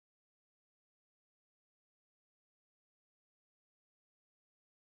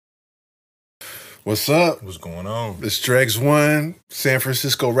What's up? What's going on? It's Drex One, San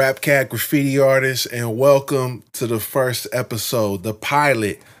Francisco Rap Cat graffiti artist, and welcome to the first episode, the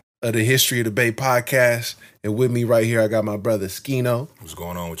pilot of the History of the Bay podcast. And with me right here, I got my brother Skino. What's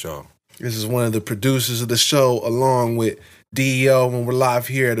going on with y'all? This is one of the producers of the show, along with DEO, when we're live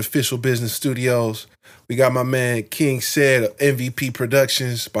here at Official Business Studios. We got my man King Said of MVP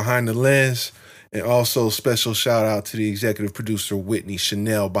Productions behind the lens. And also special shout out to the executive producer, Whitney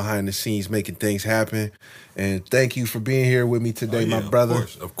Chanel, behind the scenes making things happen. And thank you for being here with me today, my brother.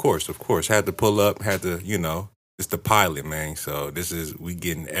 Of course. Had to pull up, it's the pilot, man. So we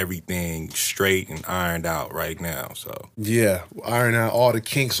getting everything straight and ironed out right now. So yeah, iron out all the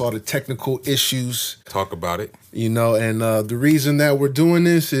kinks, all the technical issues. Talk about it. And the reason that we're doing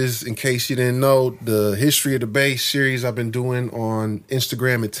this is, in case you didn't know, the History of the Bay series I've been doing on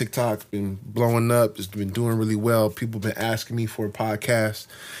Instagram and TikTok been blowing up. It's been doing really well. People have been asking me for a podcast,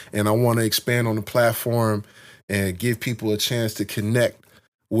 and I want to expand on the platform and give people a chance to connect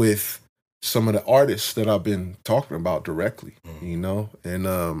with some of the artists that I've been talking about directly,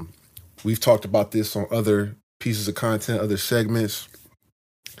 And we've talked about this on other pieces of content, other segments.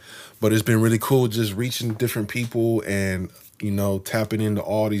 But it's been really cool just reaching different people and, tapping into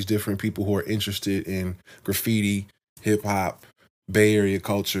all these different people who are interested in graffiti, hip-hop, Bay Area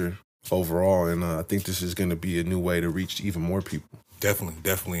culture overall. And I think this is going to be a new way to reach even more people.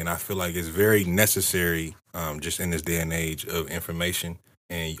 Definitely. And I feel like it's very necessary just in this day and age of information.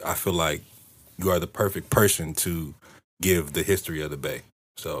 And I feel like you are the perfect person to give the history of the Bay.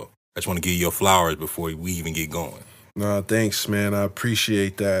 So I just want to give you your flowers before we even get going. No, thanks, man. I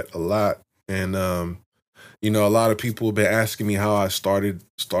appreciate that a lot. And, a lot of people have been asking me how I started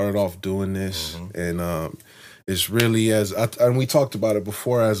off doing this. Mm-hmm. And it's really, and we talked about it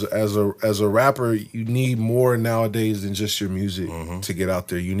before, as a rapper, you need more nowadays than just your music to get out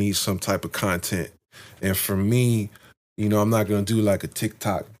there. You need some type of content. And for me, I'm not going to do like a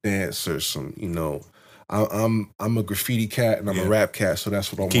TikTok dance or some, I'm a graffiti cat and I'm a rap cat, so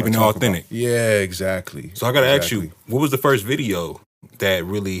that's what I want to talk about. Keeping it authentic. Yeah, exactly. So I got to ask you, what was the first video that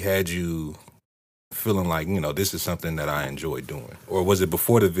really had you feeling like, this is something that I enjoy doing? Or was it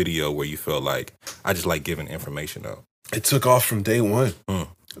before the video where you felt like, I just like giving information out? It took off from day one.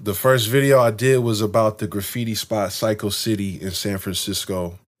 The first video I did was about the graffiti spot Psycho City in San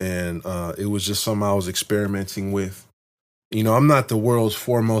Francisco, and it was just something I was experimenting with. I'm not the world's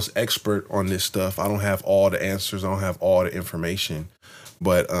foremost expert on this stuff. I don't have all the answers. I don't have all the information.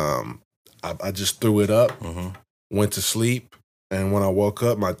 But I just threw it up, went to sleep, and when I woke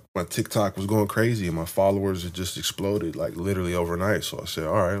up, my TikTok was going crazy, and my followers had just exploded, like literally overnight. So I said,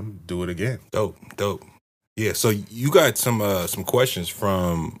 all right, I'm do it again. Dope. Yeah, so you got some questions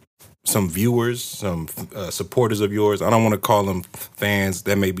from some viewers, some supporters of yours. I don't want to call them fans.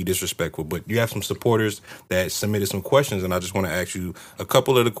 That may be disrespectful, but you have some supporters that submitted some questions, and I just want to ask you a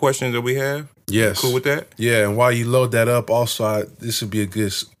couple of the questions that we have. Yes. Cool with that? Yeah, and while you load that up, also, this would be a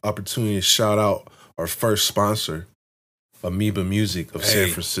good opportunity to shout out our first sponsor, Amoeba Music of San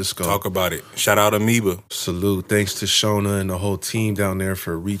Francisco. Talk about it. Shout out Amoeba. Salute. Thanks to Shona and the whole team down there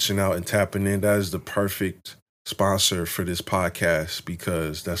for reaching out and tapping in. That is the perfect sponsor for this podcast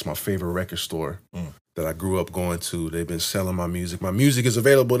because that's my favorite record store that I grew up going to. They've been selling my music. My music is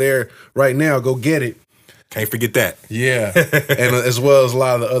available there right now. Go get it. Can't forget that. Yeah. And as well as a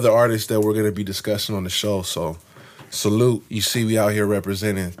lot of the other artists that we're going to be discussing on the show. So salute. You see we out here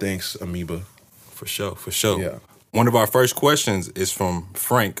representing. Thanks, Amoeba. For sure. Yeah. One of our first questions is from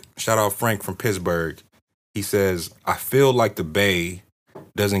Frank. Shout out Frank from Pittsburgh. He says, I feel like the Bay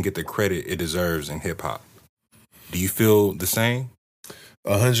doesn't get the credit it deserves in hip-hop. Do you feel the same?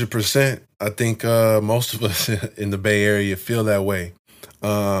 100%. I think most of us in the Bay Area feel that way.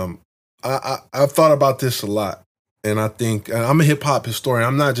 I've thought about this a lot, and I think I'm a hip hop historian.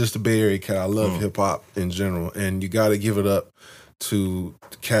 I'm not just a Bay Area cat. I love hip hop in general, and you got to give it up to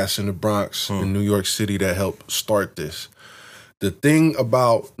the cats in the Bronx in New York City that helped start this. The thing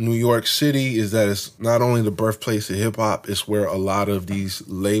about New York City is that it's not only the birthplace of hip hop, it's where a lot of these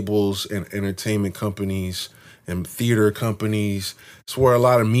labels and entertainment companies and theater companies, it's where a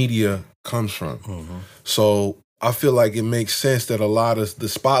lot of media comes from. So I feel like it makes sense that a lot of the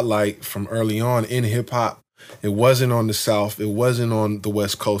spotlight from early on in hip hop, it wasn't on the South, it wasn't on the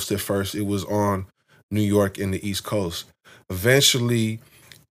West Coast at first, it was on New York and the East Coast. Eventually,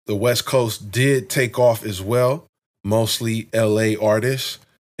 the West Coast did take off as well, mostly LA artists,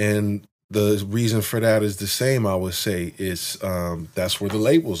 and the reason for that is the same, I would say. It's that's where the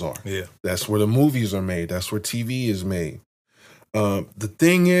labels are. Yeah. That's where the movies are made. That's where TV is made. The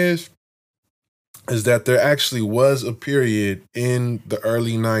thing is that there actually was a period in the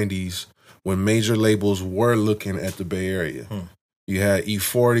early 90s when major labels were looking at the Bay Area. You had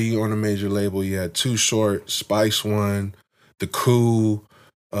E40 on a major label. You had Too Short, Spice One, The Coup,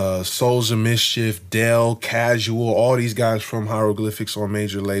 Souls of Mischief, Dell, Casual, all these guys from Hieroglyphics on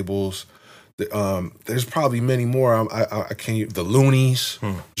major labels. There's probably many more. I can't. The Loonies,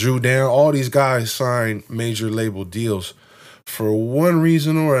 Drew Down, all these guys signed major label deals. For one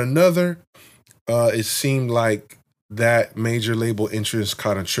reason or another, it seemed like that major label interest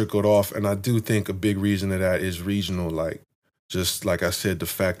kind of trickled off, and I do think a big reason of that is regional. Like, just like I said, the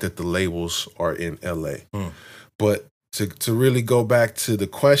fact that the labels are in LA. But to really go back to the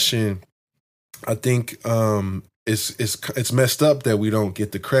question, I think it's messed up that we don't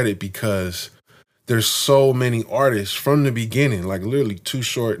get the credit because there's so many artists from the beginning, like literally Too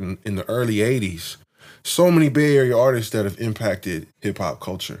Short in the early 80s. So many Bay Area artists that have impacted hip hop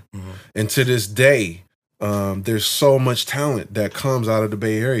culture. And to this day, there's so much talent that comes out of the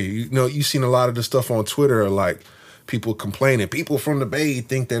Bay Area. You know, you've seen a lot of the stuff on Twitter, like people complaining. People from the Bay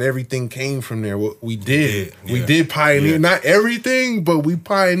think that everything came from there. Well, we did. Yeah. We did pioneer, not everything, but we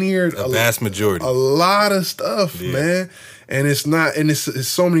pioneered a vast majority. A lot of stuff, man. And it's not, and it's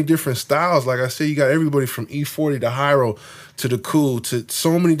so many different styles. Like I said, you got everybody from E40 to Hyro to The Coup to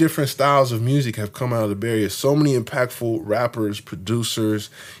so many different styles of music have come out of the Bay Area. So many impactful rappers, producers,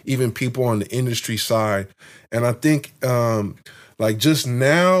 even people on the industry side. And I think, like just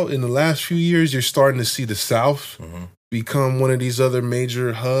now in the last few years, you're starting to see the South become one of these other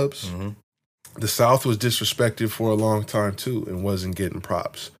major hubs. The South was disrespected for a long time too and wasn't getting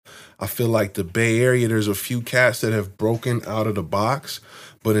props. I feel like the Bay Area, there's a few cats that have broken out of the box,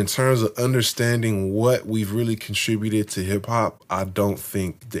 but in terms of understanding what we've really contributed to hip hop, I don't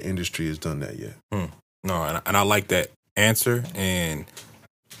think the industry has done that yet. No, and I like that answer, and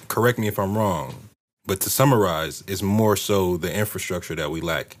correct me if I'm wrong, but to summarize, it's more so the infrastructure that we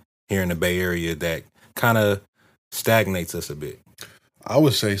lack here in the Bay Area that kind of stagnates us a bit. I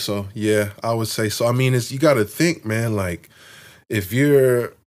would say so. Yeah, I would say so. I mean, you got to think, man, like if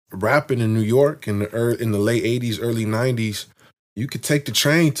you're rapping in New York in the late 80s, early 90s, you could take the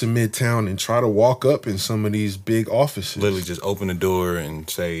train to Midtown and try to walk up in some of these big offices. Literally just open the door and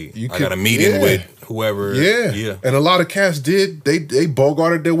say, I got a meeting with whoever. Yeah. And a lot of cats did. They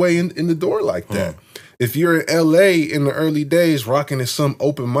bogarted their way in the door like that. If you're in LA in the early days rocking at some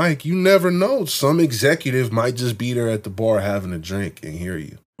open mic, you never know. Some executive might just be there at the bar having a drink and hear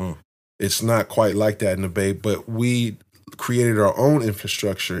you. It's not quite like that in the Bay, but we created our own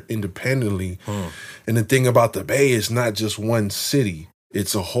infrastructure independently. And the thing about the Bay is not just one city.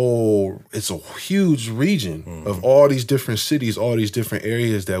 It's a huge region of all these different cities, all these different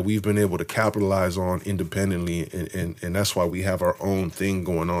areas that we've been able to capitalize on independently. And that's why we have our own thing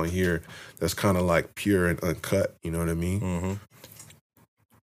going on here that's kind of like pure and uncut. You know what I mean?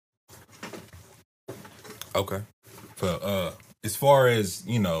 Okay. So as far as,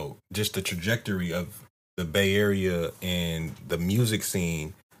 you know, just the trajectory of the Bay Area and the music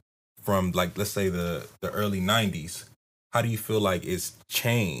scene from, like, let's say the early 90s, how do you feel like it's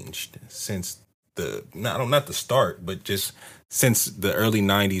changed since not the start, but just since the early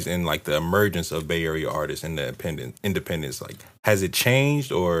 90s and like the emergence of Bay Area artists and the independence? Like, has it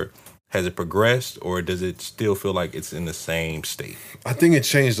changed or has it progressed, or does it still feel like it's in the same state? I think it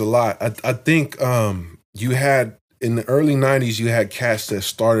changed a lot. I think you had, in the early 90s, you had cats that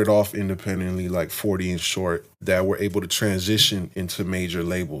started off independently, like 40 and Short, that were able to transition into major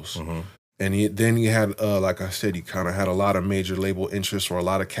labels. And then you had, like I said, you kind of had a lot of major label interests, or a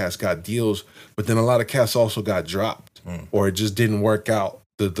lot of cats got deals, but then a lot of cats also got dropped, or it just didn't work out.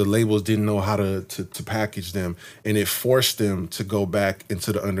 The labels didn't know how to package them, and it forced them to go back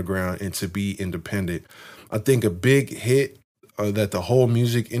into the underground and to be independent. I think a big hit that the whole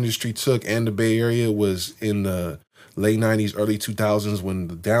music industry took, and the Bay Area, was in the late 90s, early 2000s, when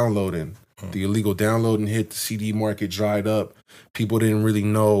the illegal downloading hit, the CD market dried up. People didn't really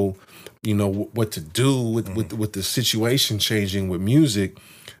know, you know, what to do with the situation changing with music.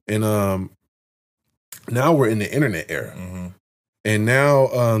 And now we're in the internet era. And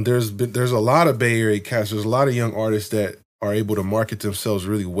now there's a lot of Bay Area cats. There's a lot of young artists that are able to market themselves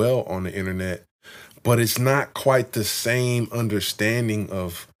really well on the internet, but it's not quite the same understanding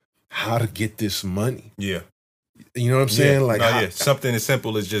of how to get this money. Yeah. You know what I'm saying? Like something as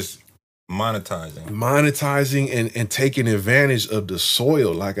simple as just monetizing and taking advantage of the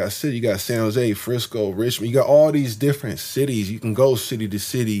soil. Like I said, you got San Jose, Frisco, Richmond. You got all these different cities. You can go city to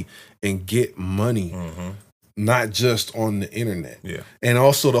city and get money. Not just on the internet. Yeah. And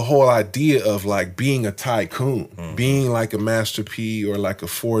also the whole idea of like being a tycoon, being like a Master P or like a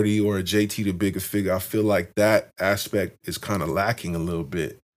 40 or a JT the Bigger Figure. I feel like that aspect is kind of lacking a little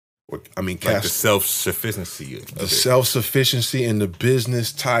bit I mean, like the self-sufficiency of the it. self-sufficiency and the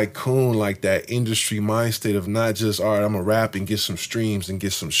business tycoon, like that industry mind state of not just, all right, I'm gonna rap and get some streams and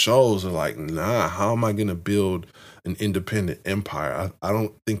get some shows, and like, nah, how am I gonna build an independent empire? I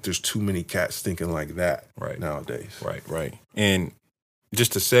don't think there's too many cats thinking like that nowadays. Right. And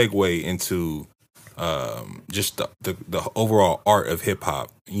just to segue into just the overall art of hip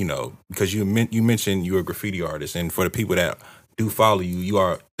hop, you know, because you mentioned you're a graffiti artist, and for the people that do follow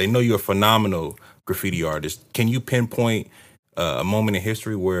you, they know you're a phenomenal graffiti artist. Can you pinpoint a moment in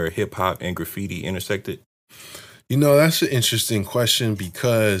history where hip hop and graffiti intersected? You know, that's an interesting question,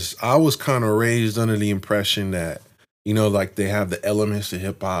 because I was kind of raised under the impression that, you know, like they have the elements of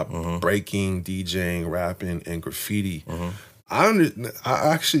hip hop, breaking, DJing, rapping, and graffiti. I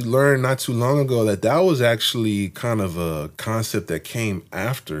actually learned not too long ago that was actually kind of a concept that came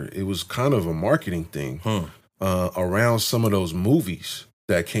after. It was kind of a marketing thing around some of those movies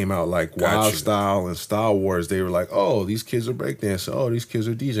that came out, like Wild Style and Star Wars. They were like, oh, these kids are breakdancing. Oh, these kids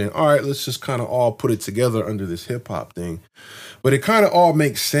are DJing. All right, let's just kind of all put it together under this hip hop thing. But it kind of all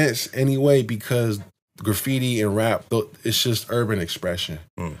makes sense anyway, because graffiti and rap, it's just urban expression.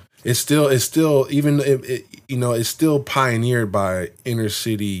 It's still even you know, it's still pioneered by inner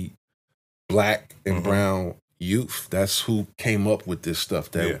city black and brown youth. That's who came up with this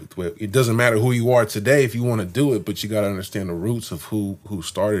stuff. It doesn't matter who you are today if you want to do it, but you got to understand the roots of who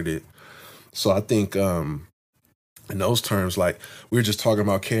started it. So I think in those terms, like we were just talking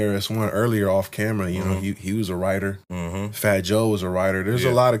about KRS-One earlier off camera, you know, he was a writer. Fat Joe was a writer. There's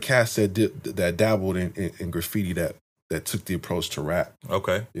a lot of cats that dabbled in graffiti that took the approach to rap.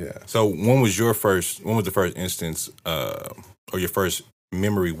 Okay. Yeah. So when was the first instance or your first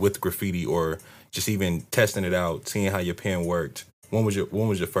memory with graffiti, or just even testing it out, seeing how your pen worked? When was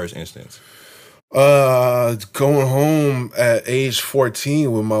your first instance? Going home at age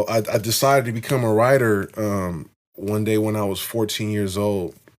 14 with I decided to become a writer one day when I was 14 years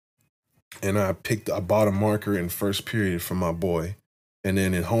old, and I bought a marker in first period for my boy, and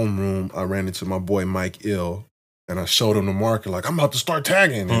then in homeroom I ran into my boy Mike Ill, and I showed him the marker, like, I'm about to start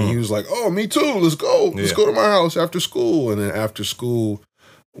tagging. And he was like, oh, me too. Let's go. Let's go to my house after school. And then after school,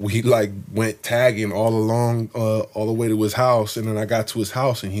 we like went tagging all along, all the way to his house. And then I got to his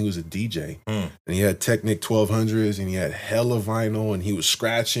house and he was a DJ. And he had Technic 1200s and he had hella vinyl and he was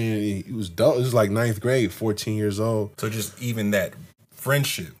scratching. He was dope. It was like 9th grade, 14 years old. So just even that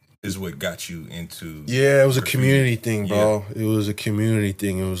friendship is what got you into. Yeah, it was a community thing, bro. It was a community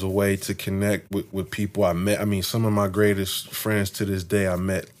thing. It was a way to connect with people I met. I mean, some of my greatest friends to this day I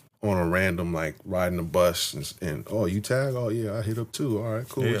met on a random, like, riding a bus and oh, you tag? Oh, yeah, I hit up too. All right,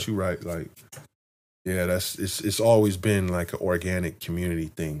 cool. What you write? Like, yeah, it's always been like an organic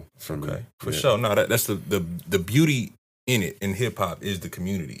community thing for me. For sure. No, that's the beauty in it, in hip hop, is the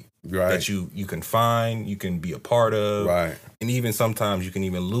community. Right. That you can find, you can be a part of. Right. And even sometimes you can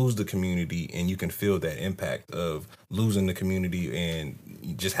even lose the community and you can feel that impact of losing the community and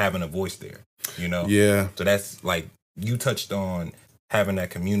just having a voice there, you know? Yeah. So that's like, you touched on having that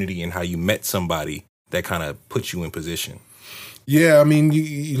community and how you met somebody that kind of put you in position. Yeah, I mean,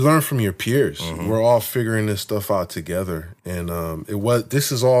 you learn from your peers. We're all figuring this stuff out together, and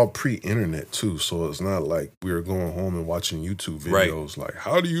this is all pre-internet too, so it's not like we were going home and watching YouTube videos like,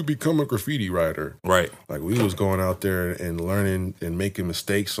 how do you become a graffiti writer? Right. Like, we was going out there and learning and making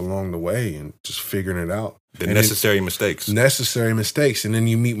mistakes along the way and just figuring it out. Necessary mistakes, and then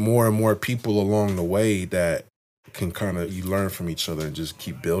you meet more and more people along the way that can you learn from each other and just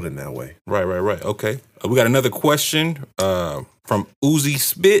keep building that way. Right. Okay. We got another question from Uzi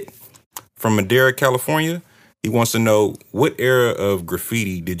Spit from Madera, California. He wants to know, what era of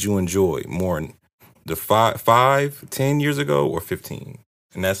graffiti did you enjoy more, the 10 years ago or 15?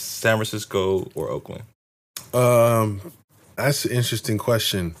 And that's San Francisco or Oakland. That's an interesting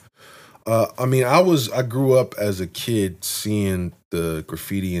question. I mean, I grew up as a kid seeing the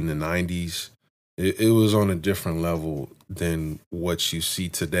graffiti in the 90s. It was on a different level than what you see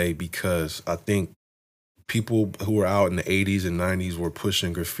today, because I think people who were out in the 80s and 90s were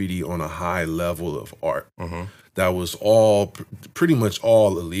pushing graffiti on a high level of art. That was pretty much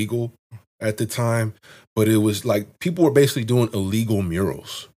all illegal at the time, but it was like people were basically doing illegal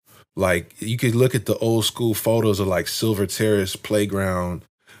murals. Like, you could look at the old school photos of like Silver Terrace Playground,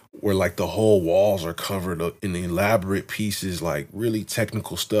 where like the whole walls are covered up in elaborate pieces, like really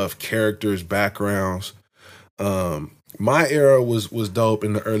technical stuff, characters, backgrounds. My era was dope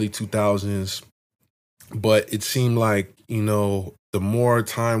in the early 2000s, but it seemed like, you know, the more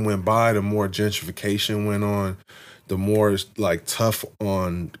time went by, the more gentrification went on. the more like tough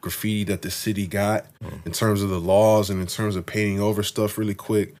on graffiti that the city got in terms of the laws and in terms of painting over stuff really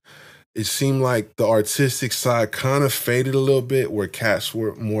quick. It seemed like the artistic side kind of faded a little bit, where cats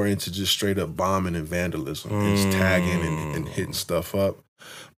were more into just straight up bombing and vandalism and just tagging and hitting stuff up.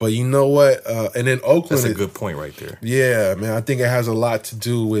 But you know what? And then Oakland, that's a good point right there. Yeah, man, I think it has a lot to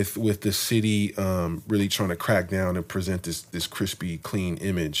do with the city really trying to crack down and present this crispy, clean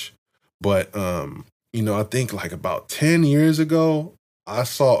image. But you know, I think like about 10 years ago, I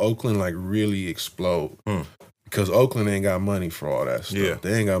saw Oakland like really explode. Because Oakland ain't got money for all that stuff. Yeah.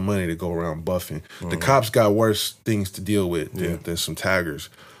 They ain't got money to go around buffing. The cops got worse things to deal with than some taggers.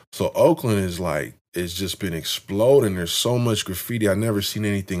 So Oakland is like, it's just been exploding. There's so much graffiti. I've never seen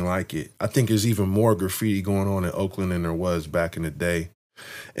anything like it. I think there's even more graffiti going on in Oakland than there was back in the day.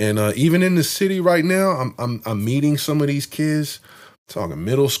 And even in the city right now, I'm meeting some of these kids, talking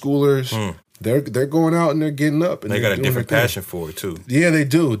middle schoolers. They're going out and they're getting up. And they got a different passion for it too. Yeah, they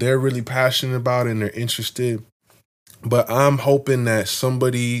do. They're really passionate about it and they're interested. But I'm hoping that some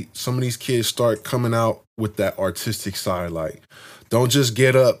of these kids start coming out with that artistic side. Like, don't just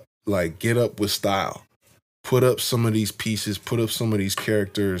get up with style. Put up some of these pieces, put up some of these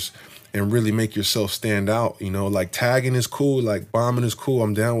characters, and really make yourself stand out. You know, like tagging is cool, like bombing is cool.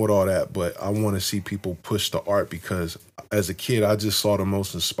 I'm down with all that. But I want to see people push the art, because as a kid, I just saw the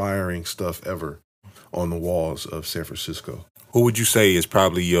most inspiring stuff ever on the walls of San Francisco. Who would you say is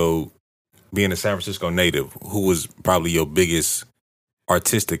probably being a San Francisco native, who was probably your biggest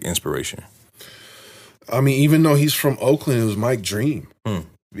artistic inspiration? I mean, even though he's from Oakland, it was Mike Dream.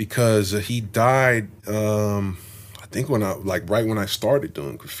 Because he died, I think right when I started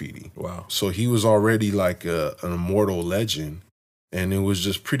doing graffiti. Wow. So he was already like an immortal legend. And it was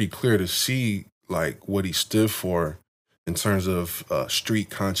just pretty clear to see like what he stood for in terms of street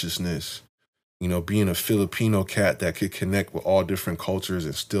consciousness. You know, being a Filipino cat that could connect with all different cultures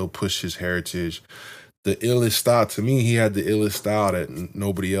and still push his heritage. The illest style, to me, he had the illest style that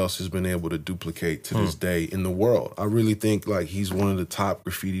nobody else has been able to duplicate to this day in the world. I really think like he's one of the top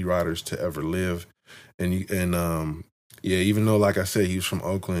graffiti writers to ever live. And even though, like I said, he was from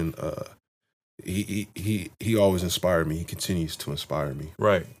Oakland, he always inspired me. He continues to inspire me.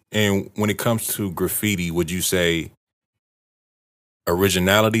 Right. And when it comes to graffiti, would you say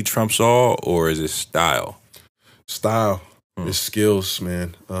originality trumps all, or is it style? Style. It's skills,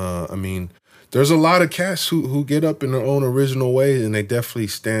 man. I mean, there's a lot of cats who get up in their own original way and they definitely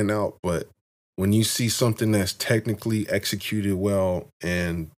stand out. But when you see something that's technically executed well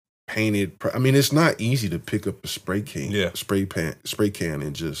and painted, I mean, it's not easy to pick up a spray can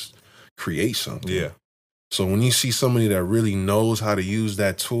and just create something. Yeah. So when you see somebody that really knows how to use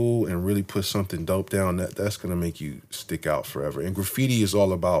that tool and really put something dope down, that's going to make you stick out forever. And graffiti is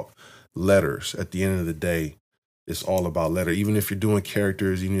all about letters. At the end of the day, it's all about letter. Even if you're doing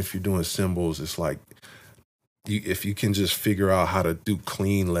characters, even if you're doing symbols, it's like if you can just figure out how to do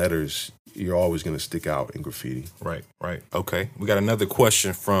clean letters, you're always going to stick out in graffiti. Right. Okay. We got another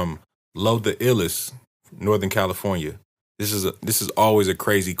question from Lo the Illest, Northern California. This is always a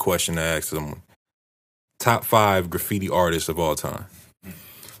crazy question to ask someone. Top 5 graffiti artists of all time.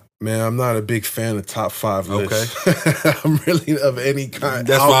 Man, I'm not a big fan of top 5 lists. Okay. I'm really of any kind.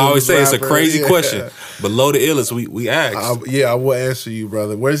 That's why I always say it's a crazy question. But Lo the Illest, we asked. I will answer you,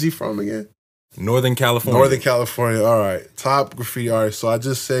 brother. Where's he from again? Northern California. All right. Top graffiti artist. So I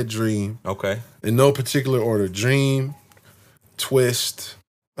just said Dream. Okay. In no particular order. Dream, Twist,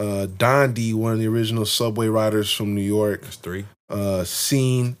 Don D, one of the original subway riders from New York. That's 3.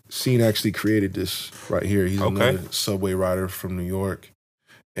 Scene actually created this right here. He's another subway rider from New York.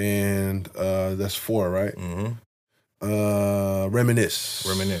 And that's 4, right?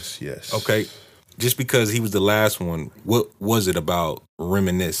 Reminisce, yes. Okay. Just because he was the last one, what was it about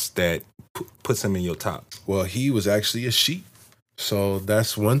Reminisce that puts him in your top? Well, he was actually a sheep. So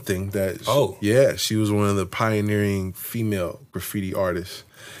that's one thing that... Yeah, she was one of the pioneering female graffiti artists.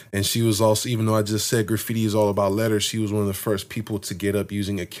 And she was also, even though I just said graffiti is all about letters, she was one of the first people to get up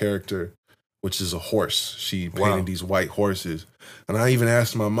using a character, which is a horse. She painted these white horses. And I even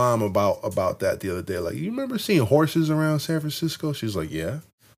asked my mom about that the other day. Like, you remember seeing horses around San Francisco? She was like, yeah.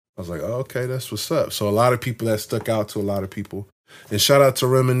 I was like, oh, okay, that's what's up. So a lot of people that stuck out to a lot of people. And shout out to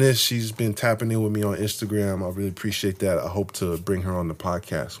Reminisce. She's been tapping in with me on Instagram. I really appreciate that. I hope to bring her on the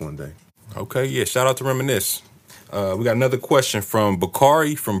podcast one day. Okay, yeah, shout out to Reminisce. We got another question from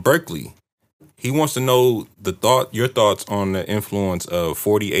Bakari from Berkeley. He wants to know your thoughts on the influence of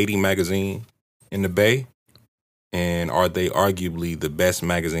 4080 magazine in the Bay, and are they arguably the best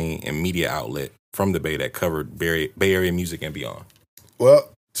magazine and media outlet from the Bay that covered Bay Area music and beyond? Well,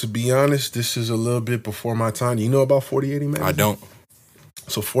 To be honest, this is a little bit before my time. You know about 4080 magazine? I don't.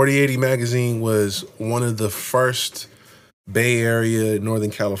 So 4080 magazine was one of the first Bay Area, Northern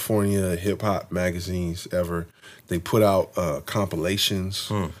California hip hop magazines ever. They put out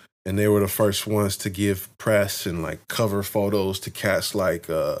compilations, and they were the first ones to give press and like cover photos to cats like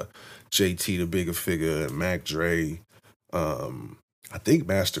JT the Bigger Figure and Mac Dre. I think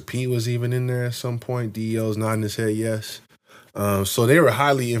Master P was even in there at some point. DL's nodding his head yes. So they were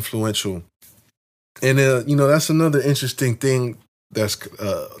highly influential. And, that's another interesting thing that's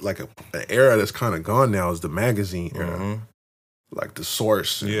like an era that's kind of gone now is the magazine era. Mm-hmm. Like the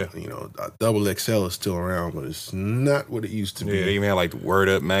Source. And, Double XL is still around, but it's not what it used to be. Yeah, they even had like Word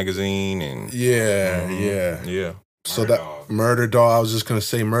Up magazine and... Yeah. So Murder Dog, I was just going to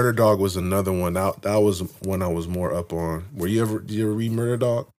say Murder Dog was another one. That was one I was more up on. Did you ever read Murder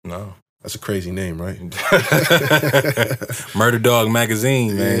Dog? No. That's a crazy name, right? Murder Dog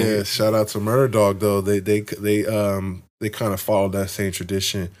magazine, man. Yeah, shout out to Murder Dog though. They kind of followed that same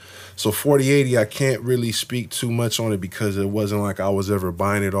tradition. So 4080, I can't really speak too much on it because it wasn't like I was ever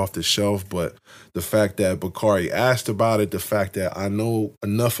buying it off the shelf. But the fact that Bakari asked about it, the fact that I know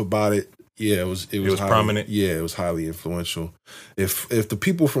enough about it, it was highly, prominent. Yeah, it was highly influential. If the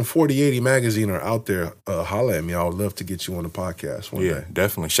people from 4080 magazine are out there, holla at me. I would love to get you on the podcast one day.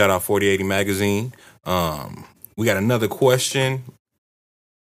 Definitely. Shout out 4080 magazine. We got another question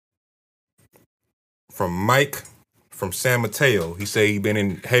from Mike from San Mateo. He said he's been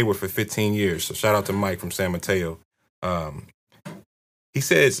in Hayward for 15 years. So shout out to Mike from San Mateo. He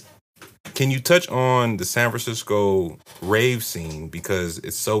says, can you touch on the San Francisco rave scene because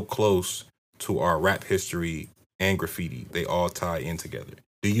it's so close to our rap history and graffiti? They all tie in together.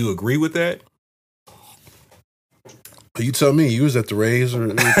 Do you agree with that? You tell me. You was at the raves, or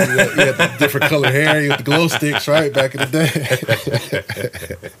you had the different color hair, you had the glow sticks, right, back in the day.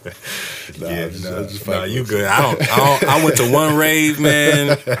 You good. I went to one rave,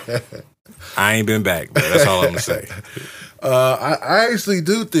 man. I ain't been back, bro. That's all I'm gonna say. I actually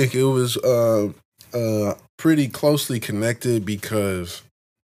do think it was pretty closely connected because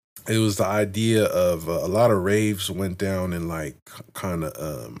it was the idea of a lot of raves went down in like kind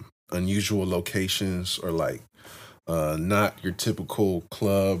of unusual locations or like not your typical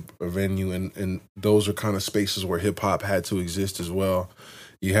club or venue, and those are kind of spaces where hip hop had to exist as well.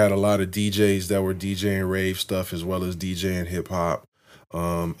 You had a lot of DJs that were DJing rave stuff as well as DJing hip hop,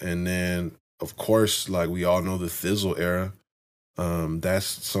 and then of course, like we all know, the Thizzle era. That's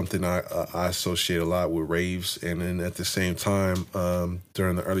something I associate a lot with raves. And then at the same time,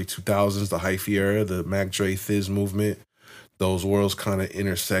 during the early 2000s, the hyphy era, the Mac Dre Thiz movement, those worlds kind of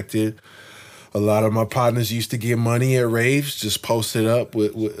intersected. A lot of my partners used to get money at raves, just posted up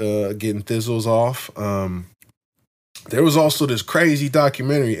with getting Thizzles off. There was also this crazy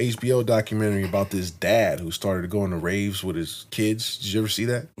documentary, HBO documentary about this dad who started going to raves with his kids. Did you ever see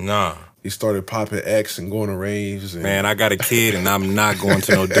that? Nah. He started popping X and going to raves. And... Man, I got a kid and I'm not going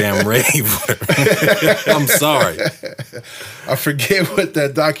to no damn rave. I'm sorry. I forget what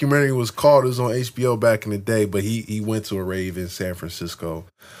that documentary was called. It was on HBO back in the day, but he went to a rave in San Francisco.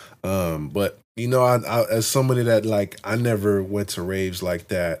 But I as somebody that like I never went to raves like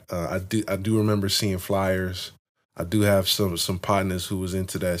that. I do remember seeing flyers. I do have some partners who was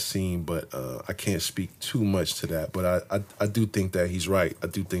into that scene, but I can't speak too much to that. But I do think that he's right. I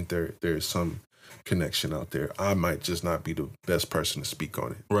do think there's some connection out there. I might just not be the best person to speak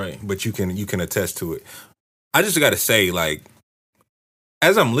on it. Right, but you can attest to it. I just got to say, like,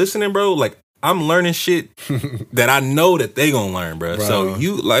 as I'm listening, bro, like, I'm learning shit that I know that they gonna learn, bro. Right. So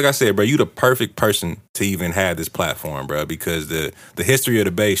you, like I said, bro, you the perfect person to even have this platform, bro, because the history of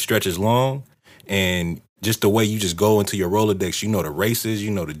the Bay stretches long, and just the way you just go into your Rolodex, you know the races,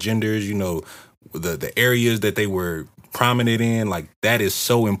 you know the genders, you know the areas that they were prominent in. Like, that is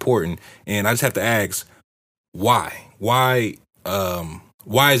so important. And I just have to ask, why? Why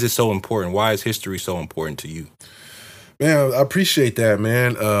is it so important? Why is history so important to you? Man, I appreciate that,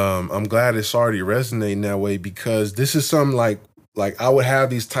 man. I'm glad it's already resonating that way because this is something like I would have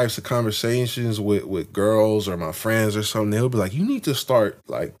these types of conversations with girls or my friends or something. They'll be like, you need to start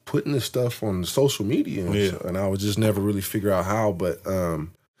like putting this stuff on social media. And I would just never really figure out how. But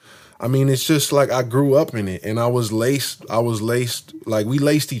I mean, it's just like I grew up in it and I was laced, like we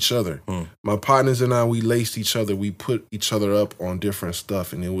laced each other. My partners and I, we laced each other. We put each other up on different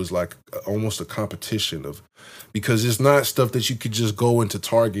stuff. And it was like almost a competition because it's not stuff that you could just go into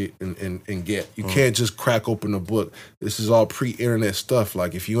Target and get. You can't just crack open a book. This is all pre-internet stuff.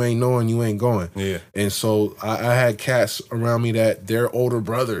 Like, if you ain't knowing, you ain't going. Yeah. And so I had cats around me that their older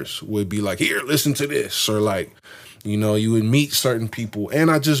brothers would be like, here, listen to this. Or like, You know, you would meet certain people,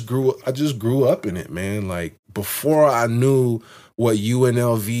 and I just grew up in it, man. Like before I knew what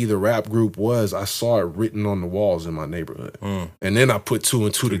UNLV, the rap group, was, I saw it written on the walls in my neighborhood. And then I put two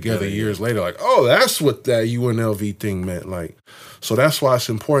and two together years later, like, oh, that's what that UNLV thing meant. Like, so that's why it's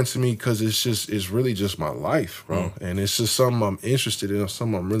important to me, because it's really just my life, bro. And it's just something I'm interested in,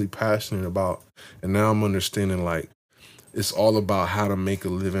 something I'm really passionate about. And now I'm understanding, like, it's all about how to make a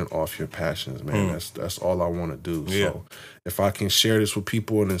living off your passions, man. That's all I want to do. Yeah. So if I can share this with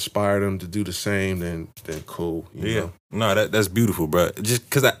people and inspire them to do the same, then cool. You know? No, that's beautiful, bro. Just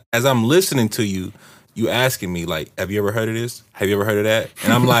because as I'm listening to you, you asking me, like, have you ever heard of this? Have you ever heard of that?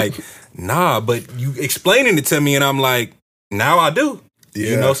 And I'm like, nah, but you explaining it to me, and I'm like, now I do.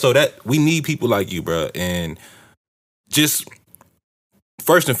 Yeah. You know, so that we need people like you, bro. And just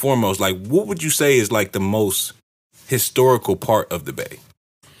first and foremost, like, what would you say is like the most historical part of the Bay?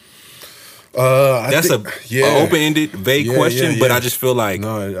 That's an open-ended, vague question, but I just feel like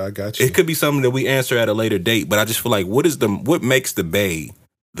I got you. It could be something that we answer at a later date, but I just feel like what makes the Bay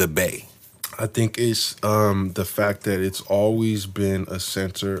the Bay? I think it's the fact that it's always been a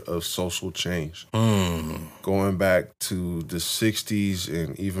center of social change. Going back to the 60s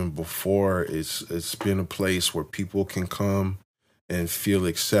and even before, it's been a place where people can come and feel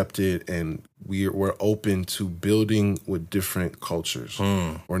accepted, and we're open to building with different cultures.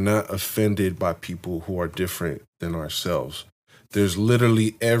 We're not offended by people who are different than ourselves. There's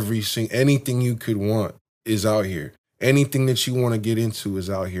literally anything you could want is out here. Anything that you want to get into is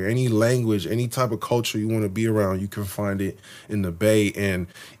out here. Any language, any type of culture you want to be around, you can find it in the Bay. And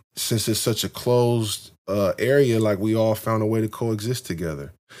since it's such a closed area, like, we all found a way to coexist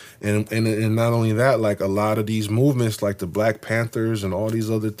together. And not only that, like, a lot of these movements, like the Black Panthers and all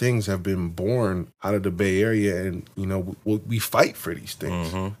these other things, have been born out of the Bay Area. And, you know, we fight for these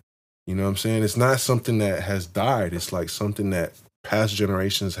things. You know what I'm saying? It's not something that has died. It's like something that past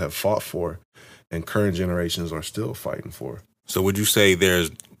generations have fought for, and current generations are still fighting for. So would you say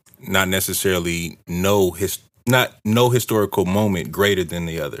there's not necessarily no historical moment greater than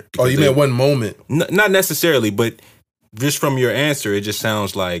the other? Oh, you meant one moment? Not necessarily, but just from your answer, it just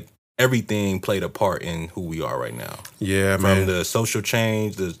sounds like everything played a part in who we are right now. Yeah, from man. From the social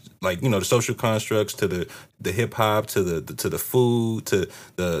change, the social constructs, to the hip hop, to the food, to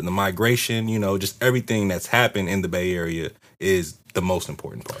the migration. You know, just everything that's happened in the Bay Area is the most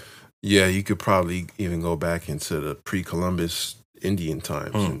important part. Yeah, you could probably even go back into the pre-Columbus Indian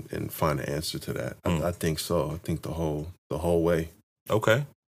times and find an answer to that. I think so. I think the whole way. Okay.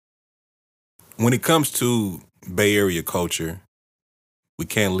 When it comes to Bay Area culture, we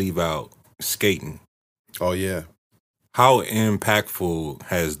can't leave out skating. Oh, yeah. How impactful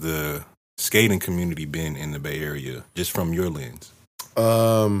has the skating community been in the Bay Area, just from your lens?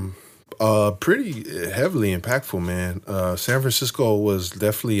 Pretty heavily impactful, man. San Francisco was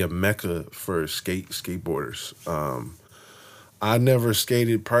definitely a mecca for skateboarders. I never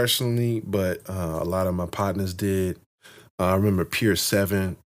skated personally, but a lot of my partners did. I remember Pier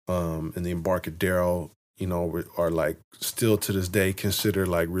 7 and the Embarcadero, you know, are like still to this day considered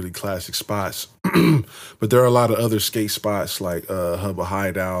like really classic spots. But there are a lot of other skate spots like Hubba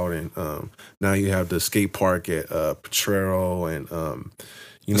Hideout, and now you have the skate park at Potrero, and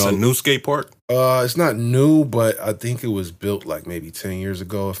it's a new skate park? It's not new, but I think it was built like maybe 10 years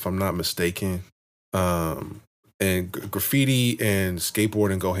ago, if I'm not mistaken. And graffiti and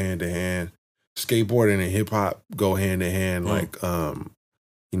skateboarding go hand in hand. Skateboarding and hip hop go hand in hand. Like,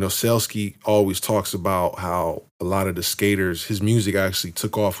 you know, Selsky always talks about how a lot of the skaters, his music actually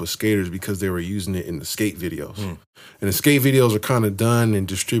took off with skaters because they were using it in the skate videos. And the skate videos are kind of done and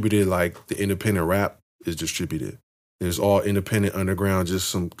distributed like the independent rap is distributed. There's all independent underground, just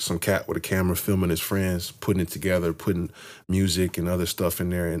some cat with a camera filming his friends, putting it together, putting music and other stuff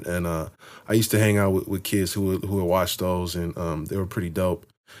in there. And I used to hang out with kids who would watch those, and they were pretty dope.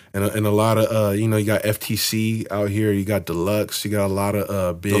 And a lot of, you know, you got FTC out here, you got Deluxe, you got a lot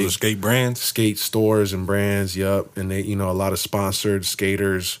of big... Those are skate brands? Skate stores and brands, yup. And they, you know, a lot of sponsored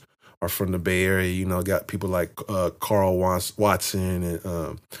skaters are from the Bay Area. You know, got people like Carl Watson and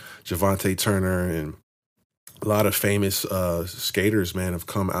Javante Turner, and a lot of famous skaters, man, have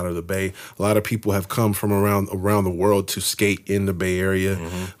come out of the Bay. A lot of people have come from around the world to skate in the Bay Area.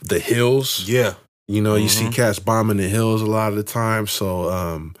 The hills. Yeah. You know, you see cats bombing the hills a lot of the time.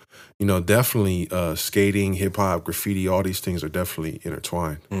 So, you know, definitely skating, hip-hop, graffiti, all these things are definitely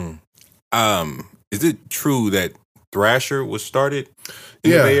intertwined. Is it true that Thrasher was started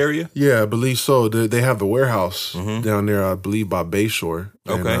in the Bay Area? Yeah, I believe so. They have the warehouse down there, I believe, by Bayshore.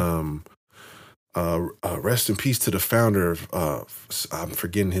 Okay. And, Rest in peace to the founder of, I'm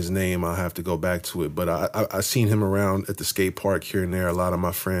forgetting his name. I'll have to go back to it. But I seen him around at the skate park here and there. A lot of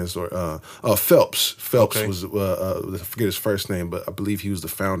my friends, or Phelps. Phelps was, I forget his first name, but I believe he was the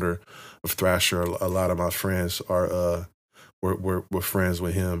founder of Thrasher. A lot of my friends are were friends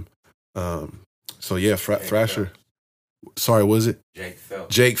with him. So yeah, Thrasher. Sorry, was it? Jake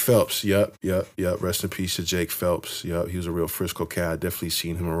Phelps. Jake Phelps. Yep. Rest in peace to Jake Phelps. Yep, he was a real Frisco cat. I definitely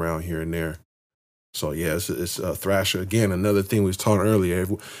seen him around here and there. So yeah, it's Thrasher. Again, another thing we was talking earlier.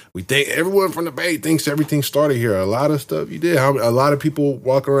 We think everyone from the Bay thinks everything started here. A lot of stuff you did. A lot of people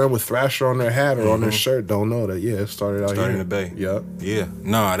walking around with Thrasher on their hat or on their shirt don't know that. Yeah, it started out here in the Bay. Yep. Yeah.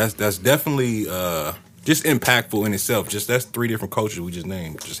 Nah, that's definitely just impactful in itself. Just that's 3 different cultures we just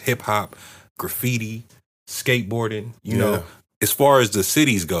named. Just hip hop, graffiti, skateboarding. You know, as far as the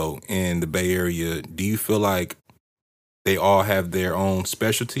cities go in the Bay Area, do you feel like they all have their own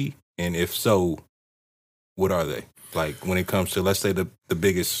specialty? And if so, what are they? Like when it comes to, let's say, the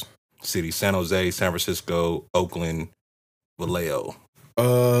biggest cities, San Jose, San Francisco, Oakland, Vallejo.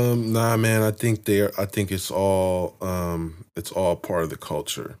 Nah, man. I think it's all part of the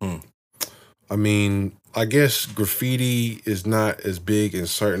culture. I mean, I guess graffiti is not as big in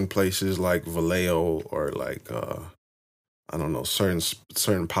certain places like Vallejo or like I don't know,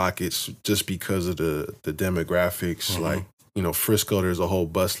 certain pockets, just because of the demographics. Like, you know, Frisco, there's a whole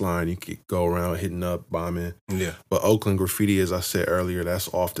bus line. You could go around hitting up, bombing. Yeah. But Oakland graffiti, as I said earlier, that's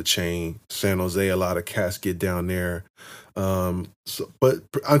off the chain. San Jose, a lot of cats get down there. But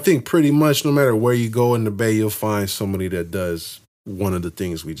I think pretty much no matter where you go in the Bay, you'll find somebody that does one of the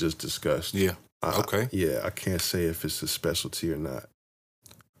things we just discussed. Yeah. Okay. I can't say if it's a specialty or not.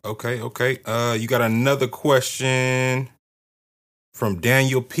 Okay. You got another question from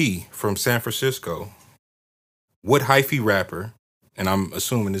Daniel P. from San Francisco. What hyphy rapper, and I'm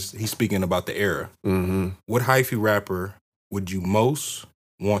assuming he's speaking about the era, what hyphy rapper would you most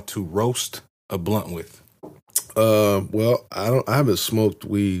want to roast a blunt with? Well, I haven't smoked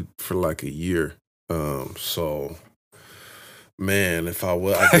weed for like a year. So, man, if I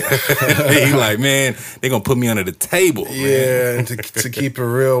would, he like, man, they gonna put me under the table. Yeah, and to keep it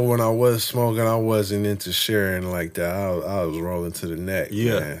real, when I was smoking, I wasn't into sharing like that. I was rolling to the neck.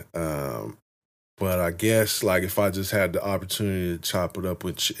 Yeah. Man. But I guess, like, if I just had the opportunity to chop it up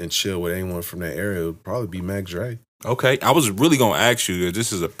and chill with anyone from that area, it would probably be Mac Dre. Okay. I was really going to ask you,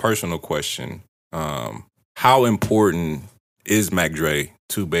 this is a personal question. How important is Mac Dre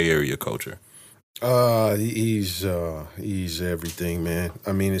to Bay Area culture? He's everything, man.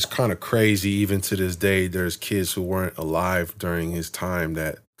 I mean, it's kind of crazy. Even to this day, there's kids who weren't alive during his time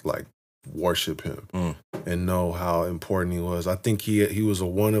that, like, worship him and know how important he was. I think he was a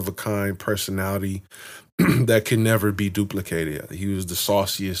one-of-a-kind personality that can never be duplicated. He was the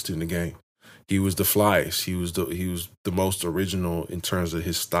sauciest in the game. He was the flyest. He was the most original in terms of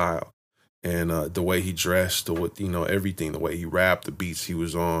his style and the way he dressed, everything, the way he rapped, the beats he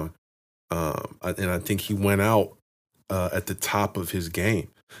was on. And I think he went out at the top of his game.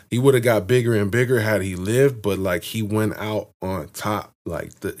 He would have got bigger and bigger had he lived, but like he went out on top.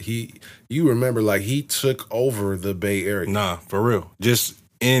 Like you remember, like he took over the Bay Area. Nah, for real. Just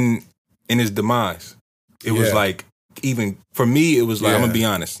in his demise, it was like, even for me, it was like, I'm gonna be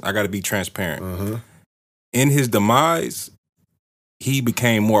honest. I got to be transparent. In his demise, he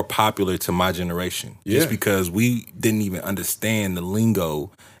became more popular to my generation, just because we didn't even understand the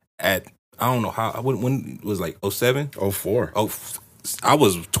lingo. At I don't know how when it was like 07? 04. I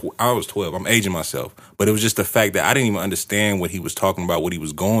was 12. I'm aging myself. But it was just the fact that I didn't even understand what he was talking about, what he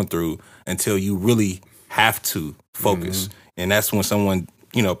was going through, until you really have to focus. And that's when someone,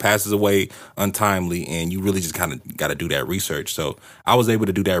 passes away untimely, and you really just kind of got to do that research. So I was able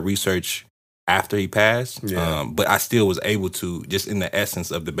to do that research after he passed. But I still was able to, just in the essence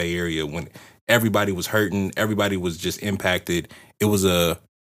of the Bay Area, when everybody was hurting, everybody was just impacted. It was a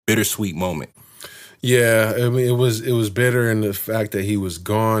bittersweet moment. Yeah, I mean, it was bitter in the fact that he was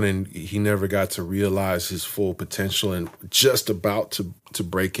gone and he never got to realize his full potential and just about to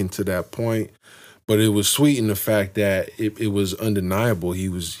break into that point. But it was sweet in the fact that it was undeniable.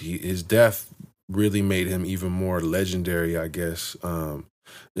 His death really made him even more legendary, I guess,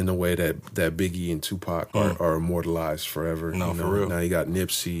 in the way that Biggie and Tupac are immortalized forever. No, for real. Now you got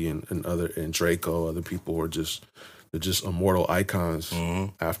Nipsey and Draco, other people who are just immortal icons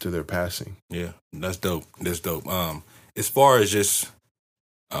after their passing. Yeah, that's dope. That's dope. As far as just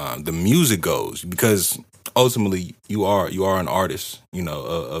the music goes, because ultimately you are an artist,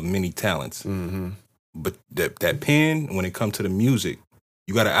 of many talents. But that pen, when it comes to the music,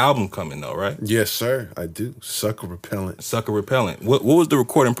 you got an album coming though, right? Yes, sir. I do. Sucker Repellent. What was the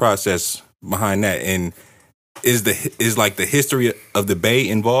recording process behind that. And is like the history of the Bay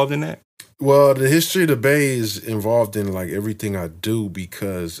involved in that? Well, the history of the Bay is involved in like everything I do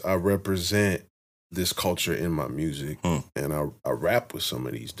because I represent this culture in my music, and I rap with some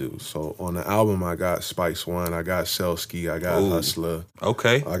of these dudes. So on the album, I got Spice One, I got Selsky, I got Hustler.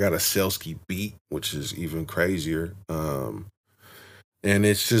 Okay. I got a Selsky beat, which is even crazier. And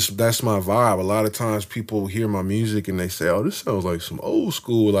it's just, that's my vibe. A lot of times people hear my music and they say, oh, this sounds like some old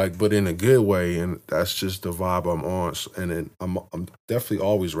school, like, but in a good way. And that's just the vibe I'm on. And then I'm definitely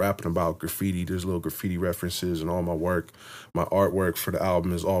always rapping about graffiti. There's little graffiti references in all my work. My artwork for the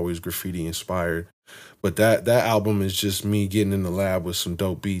album is always graffiti inspired. But that album is just me getting in the lab with some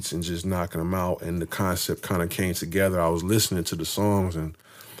dope beats and just knocking them out. And the concept kind of came together. I was listening to the songs and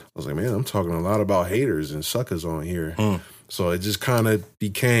I was like, man, I'm talking a lot about haters and suckers on here. So it just kind of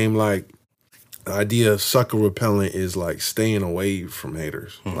became like the idea of sucker repellent is like staying away from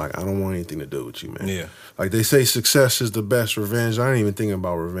haters. Like, I don't want anything to do with you, man. Yeah. Like they say success is the best revenge. I ain't even thinking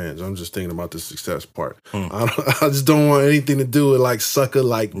about revenge. I'm just thinking about the success part. I just don't want anything to do with like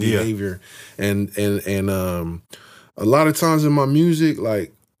sucker-like behavior. And a lot of times in my music,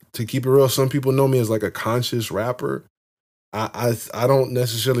 like to keep it real, some people know me as like a conscious rapper. I don't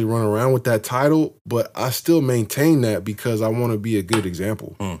necessarily run around with that title, but I still maintain that because I want to be a good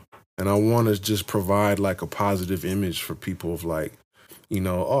example. And I want to just provide like a positive image for people of like, you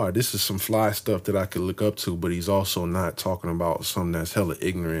know, oh, this is some fly stuff that I could look up to, but he's also not talking about something that's hella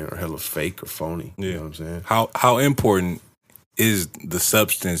ignorant or hella fake or phony. You know what I'm saying? How important is the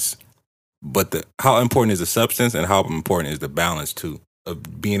substance, how important is the substance and how important is the balance too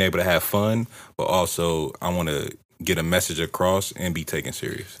of being able to have fun, but also I want to get a message across and be taken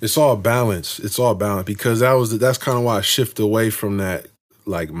serious? It's all balance. It's all balance because that's kind of why I shifted away from that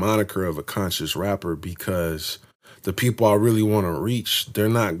like moniker of a conscious rapper, because the people I really want to reach, they're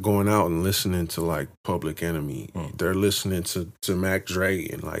not going out and listening to like Public Enemy. They're listening to Mac Dre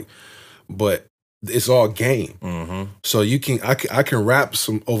and like, but it's all game. So I can rap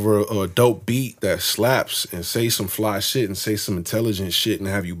some over a dope beat that slaps and say some fly shit and say some intelligent shit and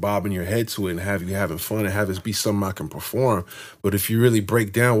have you bobbing your head to it and have you having fun and have it be something I can perform. But if you really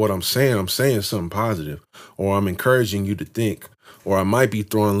break down what I'm saying something positive, or I'm encouraging you to think, or I might be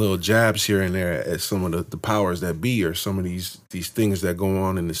throwing little jabs here and there at some of the powers that be or some of these things that go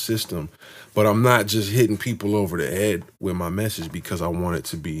on in the system. But I'm not just hitting people over the head with my message because I want it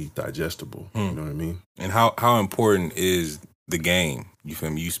to be digestible. You know what I mean? And how important is the game? You feel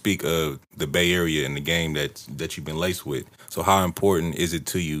me? You speak of the Bay Area and the game that you've been laced with. So how important is it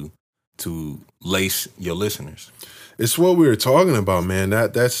to you to lace your listeners? It's what we were talking about, man.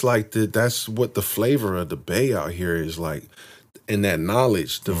 That's like that's what the flavor of the Bay out here is like. And that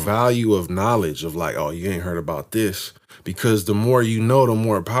knowledge, the value of knowledge of like, oh, you ain't heard about this. Because the more you know, the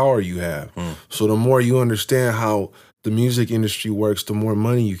more power you have. So the more you understand how the music industry works, the more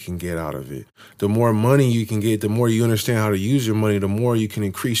money you can get out of it. The more money you can get, the more you understand how to use your money, the more you can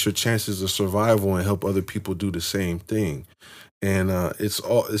increase your chances of survival and help other people do the same thing. And it's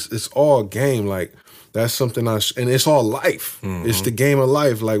all game. Like, that's something and it's all life. It's the game of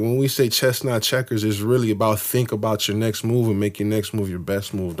life. Like when we say chess, not checkers, it's really about think about your next move and make your next move your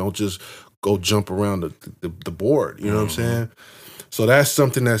best move. Don't just go jump around the board. You know what I'm saying? So that's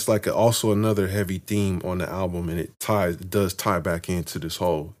something that's like also another heavy theme on the album, and it does tie back into this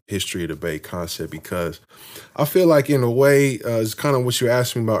whole history of the Bay concept, because I feel like in a way, it's kind of what you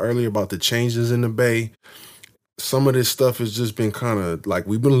asked me about earlier about the changes in the Bay. Some of this stuff has just been kind of like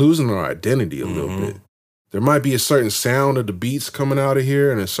we've been losing our identity a little bit. There might be a certain sound of the beats coming out of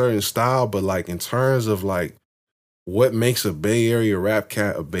here and a certain style, but like in terms of like what makes a Bay Area rap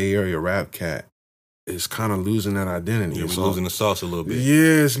cat a Bay Area rap cat is kind of losing that identity. Yeah, we're losing the sauce a little bit.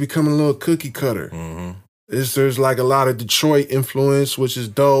 Yeah, it's becoming a little cookie cutter. There's like a lot of Detroit influence, which is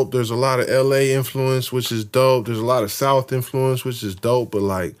dope. There's a lot of LA influence, which is dope. There's a lot of South influence, which is dope, but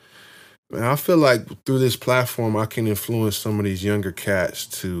like, man, I feel like through this platform, I can influence some of these younger cats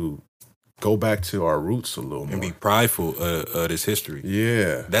to go back to our roots a little more. And be prideful of this history.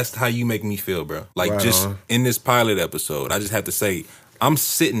 Yeah. That's how you make me feel, bro. Like, Right just on. in this pilot episode, I just have to say, I'm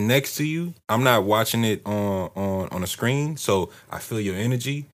sitting next to you. I'm not watching it on a screen, so I feel your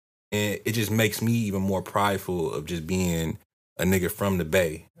energy. And it just makes me even more prideful of just being a nigga from the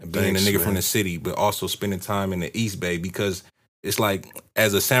Bay, being Thanks, a nigga man. from the city, but also spending time in the East Bay, because it's like,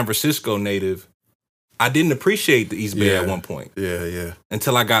 as a San Francisco native, I didn't appreciate the East Bay at one point. Yeah.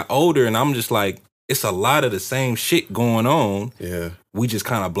 Until I got older, and I'm just like, it's a lot of the same shit going on. Yeah. We just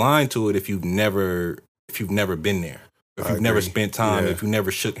kind of blind to it if you've never been there. If you've never spent time, if you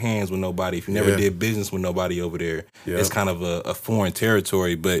never shook hands with nobody, if you never did business with nobody over there, it's kind of a foreign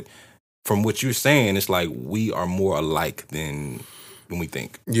territory. But from what you're saying, it's like we are more alike than we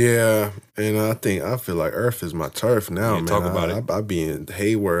think. Yeah, and I feel like Earth is my turf now, man. Talk about it. I be in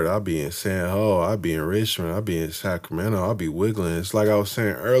Hayward, I be in San Ho, I be in Richmond, I be in Sacramento, I be wiggling. It's like I was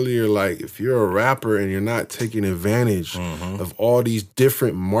saying earlier, like if you're a rapper and you're not taking advantage of all these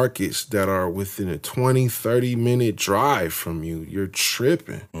different markets that are within a 20, 30-minute drive from you, you're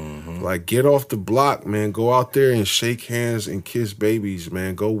tripping. Like get off the block, man. Go out there and shake hands and kiss babies,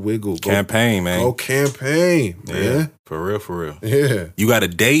 man. Go wiggle. Campaign, man. Go campaign, man. Yeah, for real. Yeah. You got a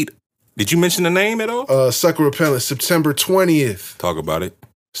date? Did you mention the name at all? Sucker Repellent, September 20th. Talk about it.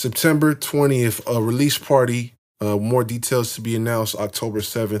 September 20th, a release party. More details to be announced October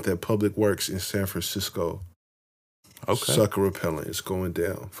 7th at Public Works in San Francisco. Okay. Sucker Repellent is going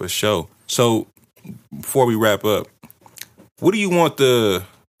down. For sure. So, before we wrap up, what do you want the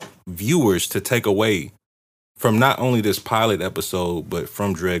viewers to take away from not only this pilot episode, but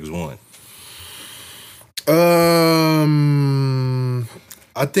from Dregs One?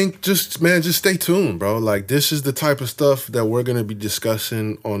 I think just stay tuned, bro. Like this is the type of stuff that we're gonna be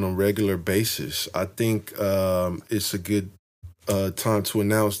discussing on a regular basis. I think it's a good time to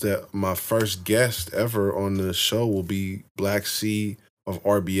announce that my first guest ever on the show will be Black C of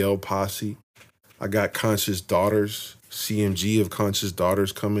RBL Posse. I got Conscious Daughters, CMG of Conscious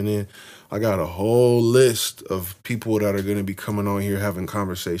Daughters coming in. I got a whole list of people that are gonna be coming on here having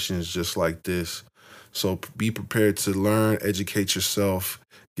conversations just like this. So be prepared to learn, educate yourself,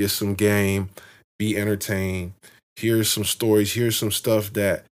 get some game, be entertained. Here's some stories. Here's some stuff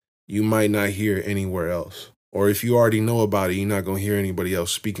that you might not hear anywhere else. Or if you already know about it, you're not going to hear anybody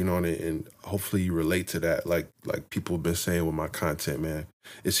else speaking on it. And hopefully you relate to that. Like people have been saying with my content, man.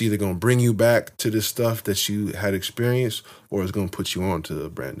 It's either going to bring you back to the stuff that you had experienced or it's going to put you on to a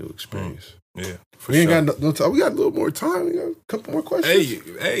brand new experience. Yeah. We ain't got no time. We got a little more time. We got a couple more questions.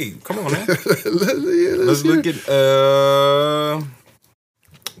 Hey, come on, man. Let's look at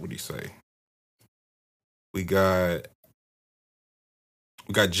what do you say? We got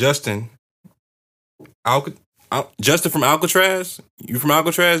Justin. Justin from Alcatraz. You from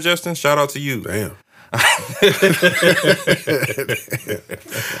Alcatraz, Justin? Shout out to you. Damn.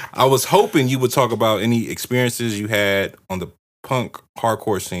 I was hoping you would talk about any experiences you had on the punk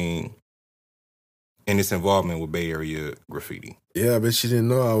hardcore scene and its involvement with Bay Area graffiti. Yeah, I bet you didn't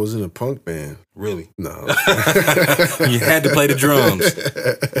know I was in a punk band. Really? No. You had to play the drums.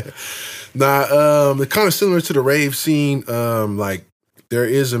 Nah, it's kind of similar to the rave scene. Like there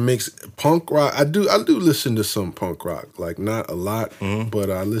is a mix punk rock. I do listen to some punk rock, like not a lot, but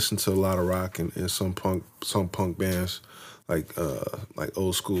I listen to a lot of rock and some punk bands, like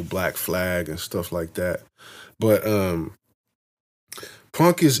old school Black Flag and stuff like that. But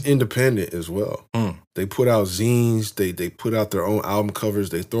punk is independent as well. They put out zines. They put out their own album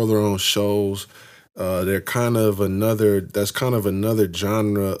covers. They throw their own shows. That's kind of another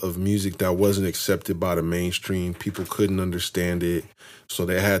genre of music that wasn't accepted by the mainstream. People couldn't understand it, so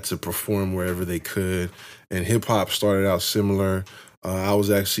they had to perform wherever they could. And hip hop started out similar. I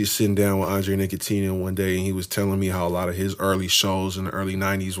was actually sitting down with Andre Nicotino one day, and he was telling me how a lot of his early shows in the early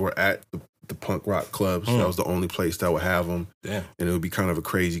 '90s were at the punk rock clubs. That was the only place that would have them. Damn. And it would be kind of a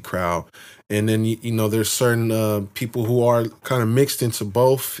crazy crowd. And then, there's certain people who are kind of mixed into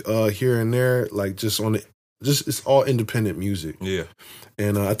both here and there, like it's all independent music. Yeah.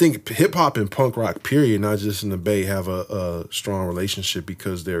 And I think hip hop and punk rock, period, not just in the Bay, have a strong relationship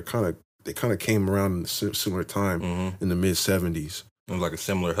because they kind of came around in a similar time in the mid '70s. Like a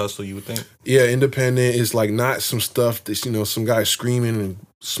similar hustle, you would think? Yeah, independent is like not some stuff that's, some guy screaming and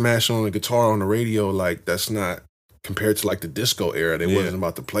smashing on a guitar on the radio. Like that's not compared to like the disco era. They wasn't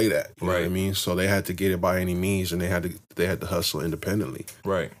about to play that. You know what I mean? So they had to get it by any means, and they had to hustle independently.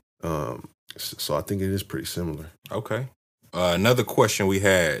 Right. So I think it is pretty similar. Okay. Another question we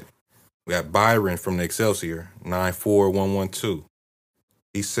got Byron from the Excelsior 94112.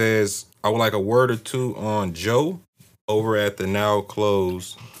 He says, I would like a word or two on Joe over at the now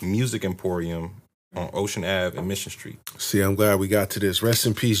closed Music Emporium on Ocean Ave and Mission Street. See, I'm glad we got to this. Rest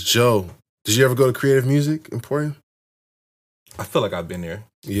in peace, Joe. Did you ever go to Creative Music Emporium? I feel like I've been there.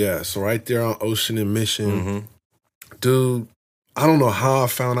 Yeah, so right there on Ocean and Mission. Dude, I don't know how I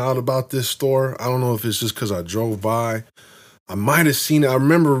found out about this store. I don't know if it's just because I drove by. I might have seen it. I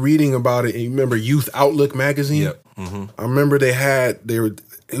remember reading about it. And you remember Youth Outlook magazine? Yep. I remember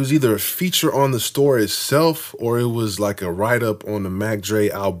it was either a feature on the store itself or it was like a write-up on the Mac Dre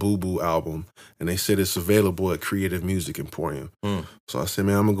Al Boo Boo album. And they said it's available at Creative Music Emporium. So I said,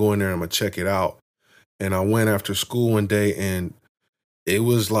 man, I'm going to go in there and I'm going to check it out. And I went after school one day and that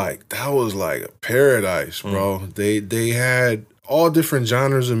was like a paradise, bro. They had all different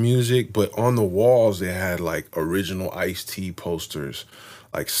genres of music, but on the walls they had like original Ice-T posters,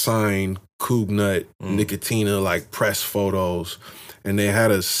 like signed Coog Nut, Nicotina, like press photos. And they had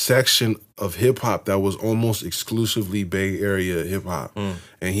a section of hip hop that was almost exclusively Bay Area hip hop.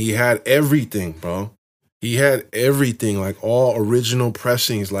 And he had everything, bro. He had everything, like all original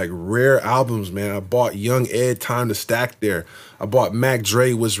pressings, like rare albums, man. I bought Young Ed Time to Stack there. I bought Mac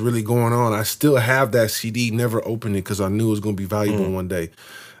Dre, What's Really Going On. I still have that CD, never opened it because I knew it was going to be valuable one day.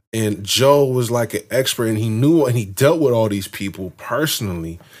 And Joe was like an expert, and he knew, and he dealt with all these people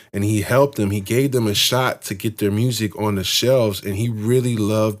personally, and he helped them. He gave them a shot to get their music on the shelves, and he really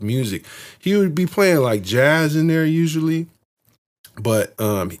loved music. He would be playing like jazz in there usually, but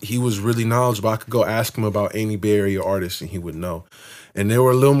he was really knowledgeable. I could go ask him about any Bay Area artists, and he would know. And they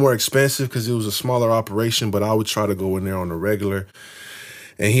were a little more expensive because it was a smaller operation, but I would try to go in there on the regular.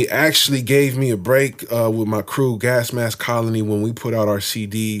 And he actually gave me a break with my crew, Gas Mask Colony, when we put out our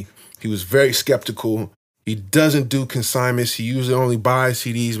CD. He was very skeptical. He doesn't do consignments. He usually only buys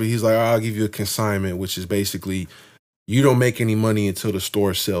CDs, but he's like, I'll give you a consignment, which is basically you don't make any money until the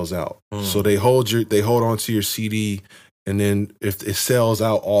store sells out. So they hold on to your CD, and then if it sells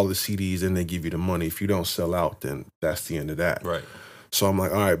out all the CDs, then they give you the money. If you don't sell out, then that's the end of that. Right. So I'm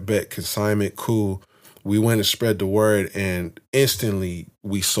like, all right, bet, consignment, cool. We went and spread the word, and instantly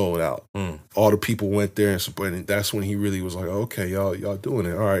we sold out. All the people went there and supported. And that's when he really was like, okay, y'all doing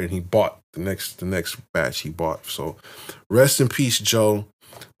it. All right. And he bought the next batch he bought. So rest in peace, Joe.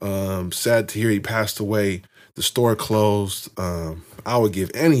 Sad to hear he passed away. The store closed. I would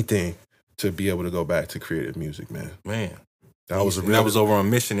give anything to be able to go back to creative music, man. That was over on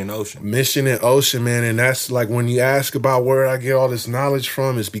Mission and Ocean. Mission and Ocean, man. And that's like when you ask about where I get all this knowledge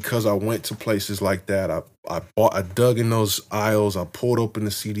from, it's because I went to places like that. I dug in those aisles, I pulled open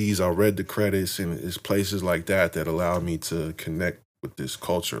the CDs, I read the credits, and it's places like that allowed me to connect with this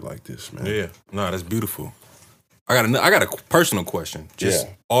culture like this, man. Yeah. No, that's beautiful. I got a personal question. Just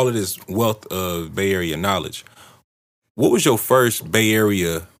all of this wealth of Bay Area knowledge. What was your first Bay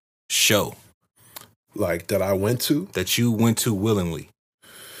Area show? Like that I went to? That you went to willingly.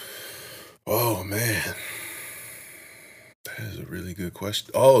 Oh, man. That is a really good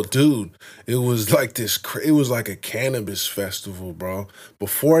question. Oh, dude. It was like it was like a cannabis festival, bro.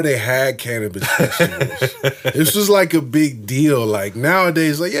 Before they had cannabis festivals. This was like a big deal. Like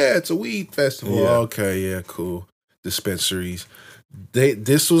nowadays, like, yeah, it's a weed festival. Yeah. Okay, yeah, cool. Dispensaries.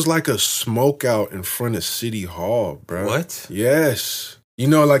 This was like a smoke out in front of City Hall, bro. What? Yes. You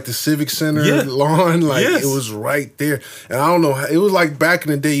know, like the Civic Center lawn, like it was right there. And I don't know, it was like back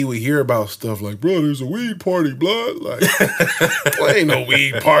in the day you would hear about stuff like, bro, there's a weed party, blood. Like, well, ain't no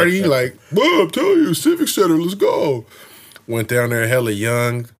weed party. Like, bro, I'm telling you, Civic Center, let's go. Went down there hella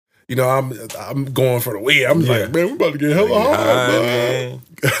young. You know, I'm going for the weed. I'm like, man, we about to get hella high, man.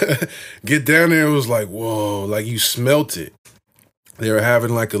 Get down there, it was like, whoa, like you smelt it. They were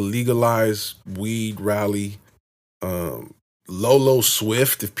having like a legalized weed rally. Lolo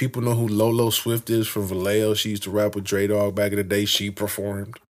Swift, if people know who Lolo Swift is from Vallejo, she used to rap with Dre Dogg back in the day. She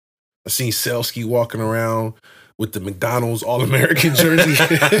performed. I seen Selsky walking around with the McDonald's All-American jersey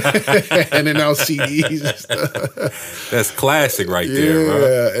handing out CDs and stuff. That's classic right there, bro.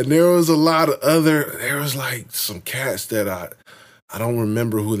 Yeah, and there was a lot of there was like some cats that I don't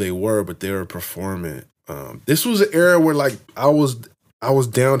remember who they were, but they were performing. This was an era where like I was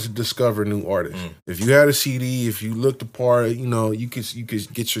down to discover new artists. If you had a CD, if you looked the part, you know, you could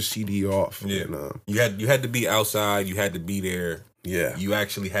get your CD off. Yeah, and, you had to be outside. You had to be there. Yeah, you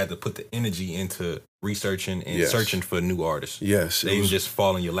actually had to put the energy into researching and searching for new artists. Yes, they didn't just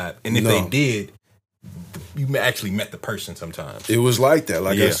fall in your lap. And if they did, you actually met the person sometimes. It was like that.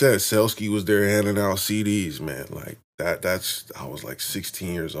 Like I said, Selsky was there handing out CDs, man. Like that's I was like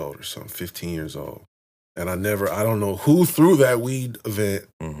 16 years old or something, 15 years old. And I don't know who threw that weed event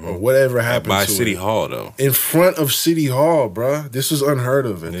or whatever happened by to City it. Hall, though. In front of City Hall, bruh. This was unheard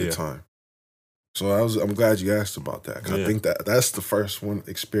of at the time. So I'm glad you asked about that. Because I think that's the first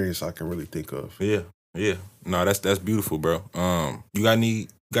experience I can really think of. Yeah. No, that's beautiful, bro. You got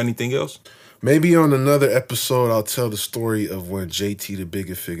anything else? Maybe on another episode, I'll tell the story of when JT the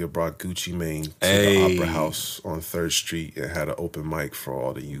Bigger Figure brought Gucci Mane to the Opera House on 3rd Street and had an open mic for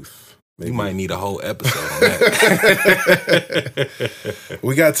all the youth. Maybe. You might need a whole episode on that.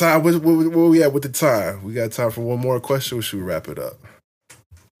 We got time. Where we at with the time? We got time for one more question, or should we wrap it up?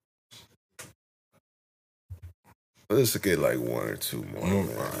 Let's get like one or two more.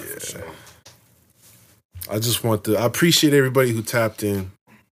 Yeah. Sure. I appreciate everybody who tapped in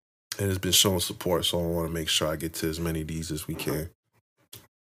and has been showing support, so I want to make sure I get to as many of these as we can.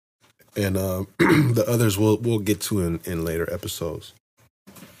 and the others we'll get to in later episodes.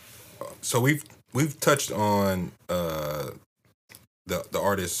 So we've touched on the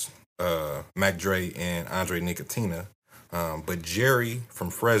artists Mac Dre and Andre Nicotina, but Jerry from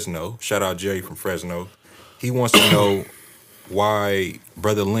Fresno, shout out Jerry from Fresno, he wants to know why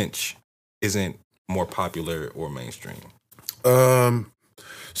Brother Lynch isn't more popular or mainstream.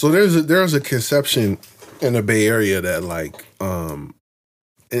 So there's a conception in the Bay Area that like and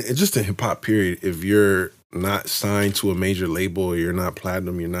just in hip hop period, if you're not signed to a major label or you're not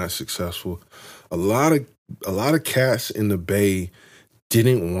platinum, you're not successful. A lot of cats in the Bay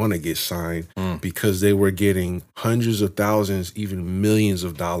didn't want to get signed because they were getting hundreds of thousands, even millions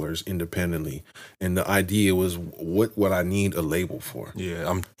of dollars independently. And the idea was, what would I need a label for? Yeah,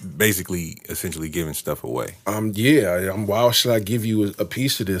 I'm basically essentially giving stuff away. Why should I give you a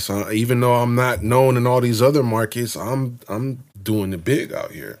piece of this? Even though I'm not known in all these other markets, I'm doing it big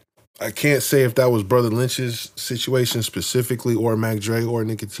out here. I can't say if that was Brother Lynch's situation specifically or Mac Dre or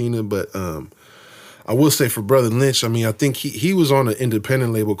Nicotina, but I will say for Brother Lynch, I mean, I think he was on an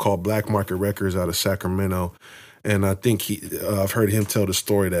independent label called Black Market Records out of Sacramento, and I think I've heard him tell the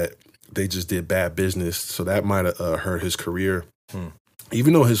story that they just did bad business, so that might have hurt his career.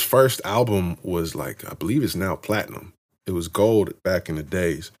 Even though his first album was like, I believe it's now platinum. It was gold back in the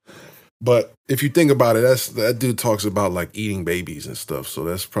days. But if you think about it, that dude talks about like eating babies and stuff, so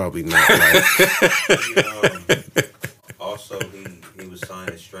that's probably not like... Also, he was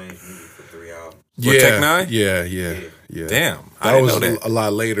signed to Strange Music for 3 albums. For Tech Nine? Yeah. Damn, I didn't know that. A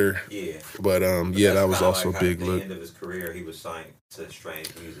lot later. Yeah, but that was also a big look. At the end of his career, he was signed to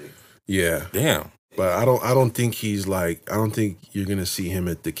Strange Music. Yeah, damn. But I don't think I don't think you're gonna see him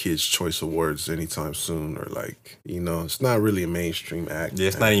at the Kids' Choice Awards anytime soon, or like, it's not really a mainstream act. Yeah,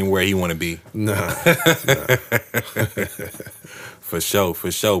 it's not even where he want to be. Nah. For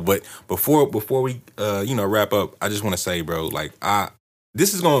sure. But before we wrap up, I just want to say, bro, like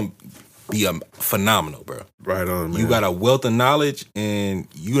this is gonna be a phenomenal, bro. Right on, man. You got a wealth of knowledge, and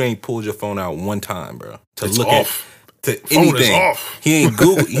you ain't pulled your phone out one time, bro, to it's look off. To phone anything. Is off. He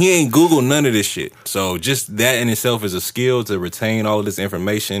ain't Google none of this shit. So just that in itself is a skill to retain all of this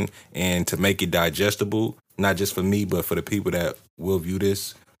information and to make it digestible, not just for me, but for the people that will view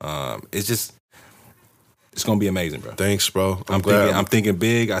this. It's gonna be amazing, bro. Thanks, bro. I'm thinking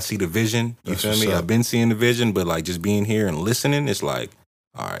big. I see the vision. You feel me? I've been seeing the vision, but like just being here and listening, it's like,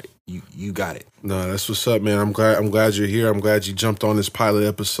 all right, you got it. No, that's what's up, man. I'm glad you're here. I'm glad you jumped on this pilot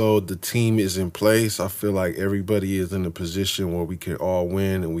episode. The team is in place. I feel like everybody is in a position where we can all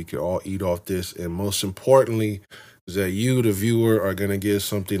win and we can all eat off this. And most importantly, is that you, the viewer, are gonna get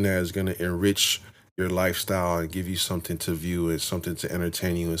something that is gonna enrich your lifestyle and give you something to view and something to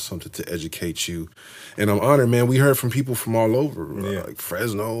entertain you and something to educate you. And I'm honored, man. We heard from people from all over, like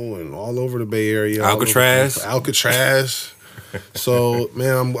Fresno and all over the Bay Area. Alcatraz. So,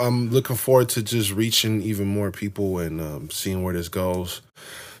 man, I'm looking forward to just reaching even more people and seeing where this goes.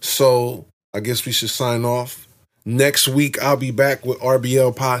 So I guess we should sign off. Next week, I'll be back with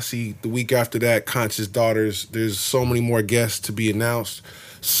RBL Posse. The week after that, Conscious Daughters. There's so many more guests to be announced.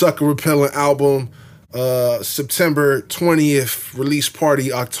 Sucker Repellent album, September 20th, release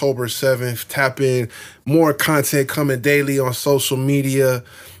party October 7th. Tap in. More content coming daily on social media.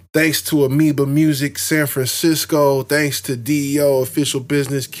 Thanks to Amoeba Music San Francisco. Thanks to DEO Official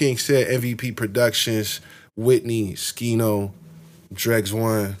Business, King Said, MVP Productions, Whitney, Skino, Dregs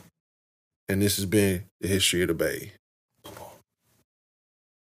One. And this has been The History of the Bay.